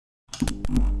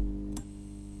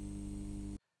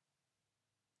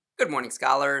Good morning,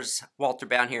 scholars. Walter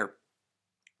Bound here.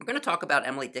 We're going to talk about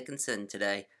Emily Dickinson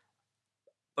today.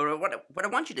 But what I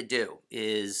want you to do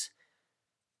is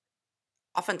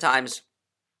oftentimes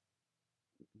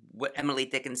what Emily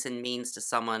Dickinson means to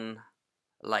someone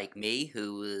like me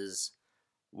who is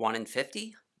 1 in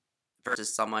 50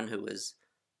 versus someone who is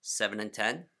 7 in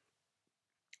 10.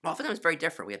 Oftentimes very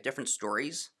different. We have different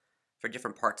stories for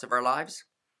different parts of our lives.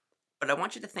 But I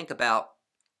want you to think about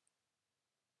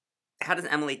how does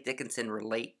Emily Dickinson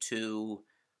relate to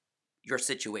your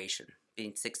situation,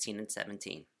 being 16 and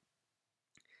 17.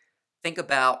 Think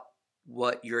about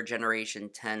what your generation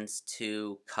tends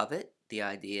to covet, the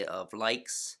idea of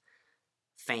likes,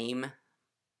 fame,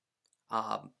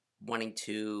 wanting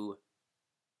to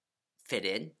fit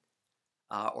in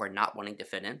or not wanting to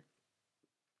fit in,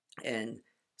 and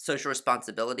social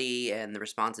responsibility and the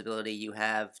responsibility you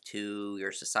have to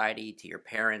your society, to your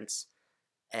parents.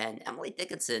 And Emily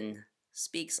Dickinson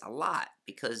speaks a lot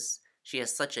because she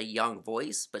has such a young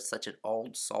voice, but such an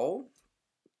old soul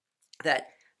that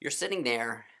you're sitting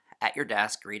there at your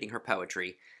desk reading her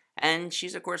poetry, and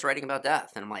she's, of course, writing about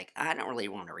death. And I'm like, I don't really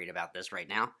want to read about this right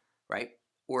now, right?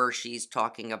 Or she's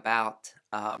talking about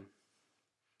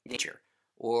nature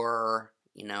or,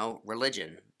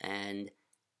 religion. And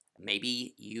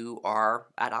maybe you are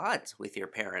at odds with your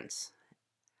parents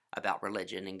about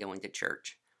religion and going to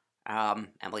church.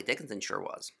 Emily Dickinson sure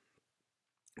was.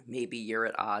 Maybe you're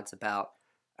at odds about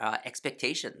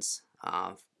expectations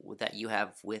that you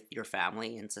have with your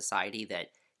family and society, that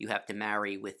you have to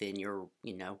marry within your,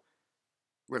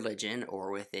 religion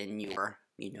or within your,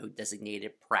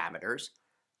 designated parameters.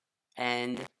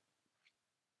 And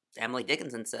Emily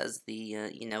Dickinson says the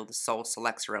soul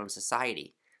selects her own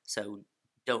society. So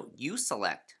don't you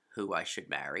select who I should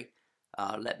marry.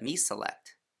 Let me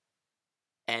select.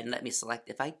 And let me select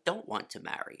if I don't want to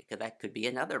marry, because that could be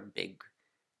another big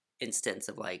instance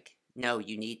of like, no,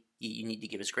 you need to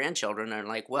give us grandchildren, and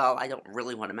like, well, I don't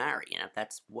really want to marry. If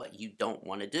that's what you don't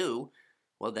want to do,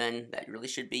 well, then that really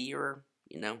should be your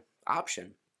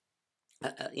option.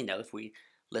 If we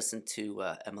listen to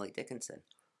Emily Dickinson.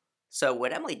 So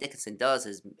what Emily Dickinson does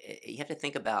is you have to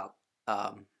think about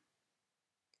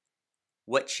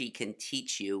what she can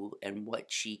teach you and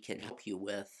what she can help you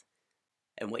with,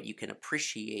 and what you can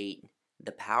appreciate,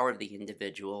 the power of the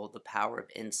individual, the power of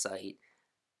insight,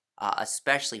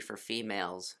 especially for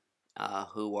females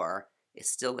who are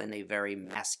still in a very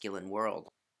masculine world.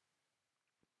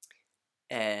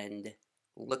 And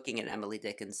looking at Emily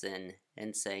Dickinson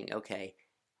and saying, okay,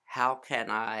 how can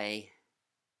I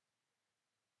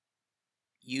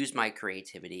use my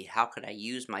creativity? How can I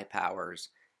use my powers?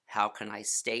 How can I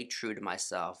stay true to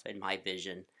myself and my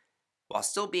vision while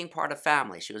still being part of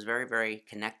family? She was very, very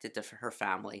connected to her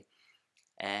family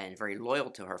and very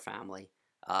loyal to her family.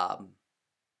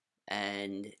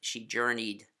 And she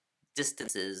journeyed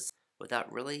distances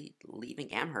without really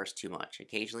leaving Amherst too much.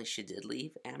 Occasionally she did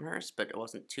leave Amherst, but it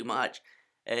wasn't too much.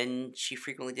 And she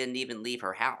frequently didn't even leave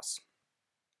her house.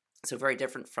 So very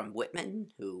different from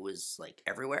Whitman, who was like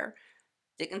everywhere.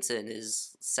 Dickinson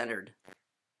is centered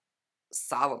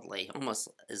solidly, almost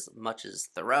as much as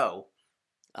Thoreau,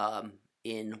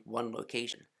 in one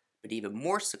location, but even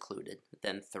more secluded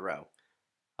than Thoreau.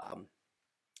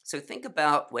 So think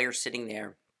about where you're sitting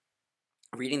there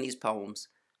reading these poems.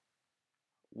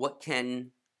 What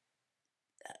can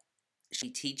she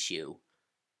teach you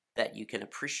that you can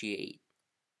appreciate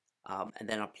and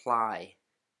then apply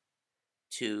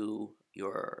to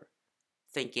your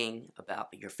thinking about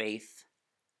your faith,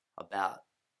 about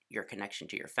your connection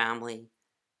to your family,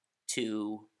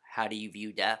 to how do you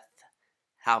view death?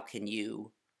 How can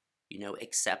you,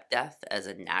 accept death as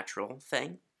a natural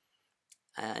thing?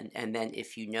 And then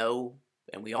if you know,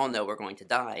 and we all know we're going to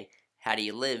die, how do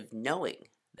you live knowing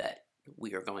that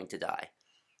we are going to die?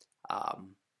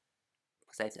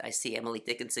 Because I see Emily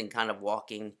Dickinson kind of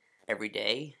walking every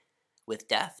day with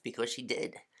death, because she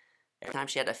did. Every time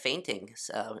she had a fainting,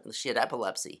 she had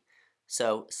epilepsy.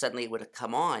 So suddenly it would have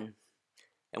come on.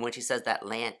 And when she says that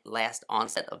last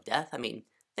onset of death, I mean,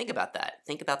 think about that.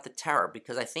 Think about the terror,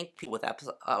 because I think people with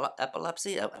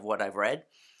epilepsy, of what I've read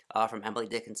from Emily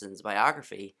Dickinson's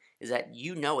biography, is that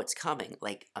it's coming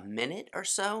like a minute or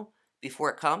so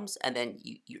before it comes, and then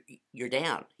you're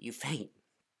down, you faint,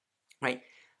 right?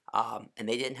 And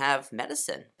they didn't have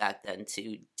medicine back then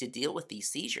to deal with these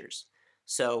seizures.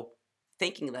 So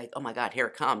thinking like, oh my God, here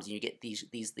it comes, and you get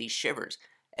these shivers.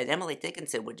 And Emily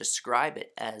Dickinson would describe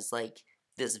it as like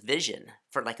this vision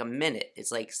for like a minute.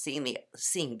 It's like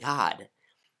seeing God,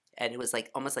 and it was like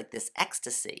almost like this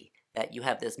ecstasy that you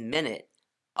have this minute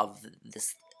of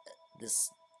this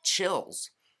chills,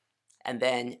 and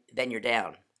then you're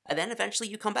down. and then eventually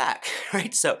you come back,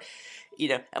 right? So,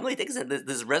 Emily Dickinson,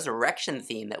 this resurrection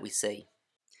theme that we see.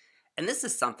 And this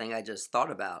is something I just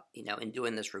thought about, in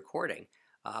doing this recording.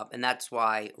 And that's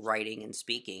why writing and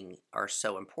speaking are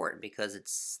so important, because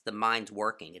it's the mind's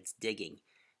working, it's digging.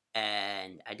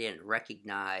 And I didn't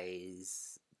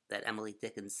recognize that Emily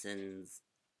Dickinson's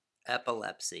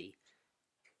epilepsy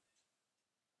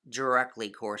directly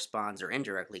corresponds or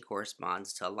indirectly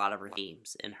corresponds to a lot of her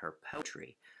themes in her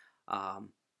poetry. Um,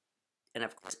 and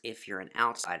of course, if you're an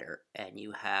outsider and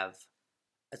you have,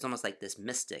 it's almost like this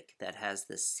mystic that has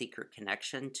this secret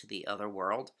connection to the other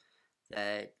world,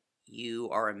 that you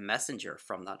are a messenger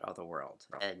from that other world.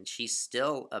 And she's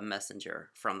still a messenger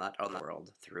from that other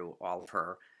world through all of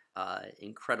her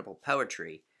incredible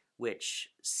poetry, which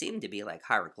seem to be like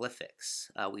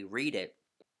hieroglyphics. We read it,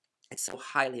 it's so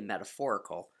highly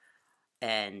metaphorical.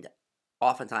 And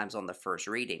oftentimes on the first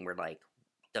reading, we're like,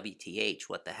 WTH,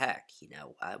 what the heck?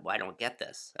 I don't get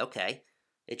this. Okay,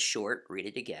 it's short, read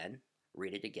it again,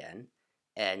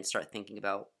 and start thinking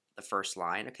about the first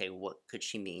line. Okay, what could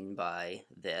she mean by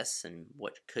this, and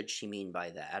what could she mean by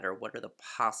that, or what are the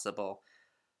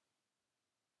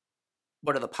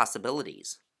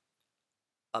possibilities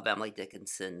of Emily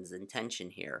Dickinson's intention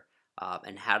here,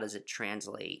 and how does it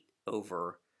translate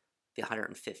over the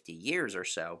 150 years or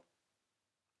so?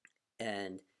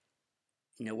 And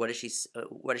what is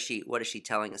she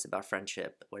telling us about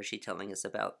friendship? What is she telling us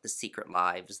about the secret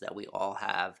lives that we all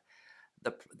have,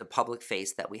 the public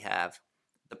face that we have,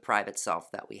 the private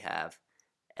self that we have,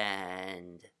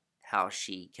 and how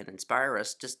she can inspire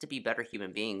us just to be better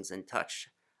human beings in touch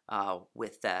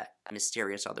with that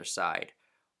mysterious other side,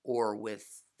 or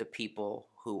with the people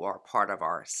who are part of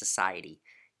our society,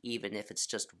 even if it's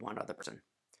just one other person.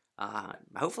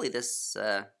 Hopefully, this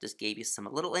just gave you some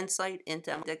little insight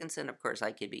into Emily Dickinson. Of course,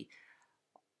 I could be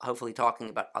hopefully talking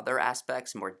about other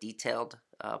aspects, more detailed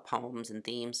poems and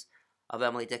themes of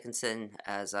Emily Dickinson,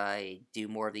 as I do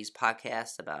more of these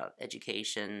podcasts about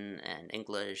education and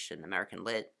English and American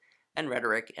Lit and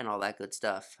rhetoric and all that good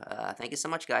stuff. Thank you so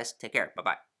much, guys. Take care.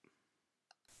 Bye-bye.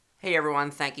 Hey everyone,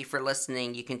 thank you for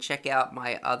listening. You can check out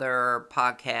my other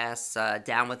podcasts,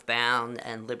 Down with Bound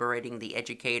and Liberating the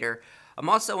Educator. I'm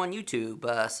also on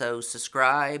YouTube, so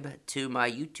subscribe to my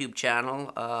YouTube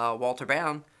channel, Walter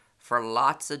Bound, for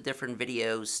lots of different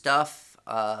videos, stuff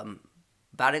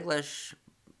about English.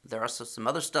 There are also some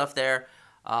other stuff there,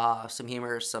 some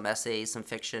humor, some essays, some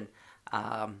fiction,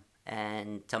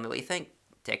 and tell me what you think.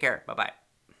 Take care. Bye-bye.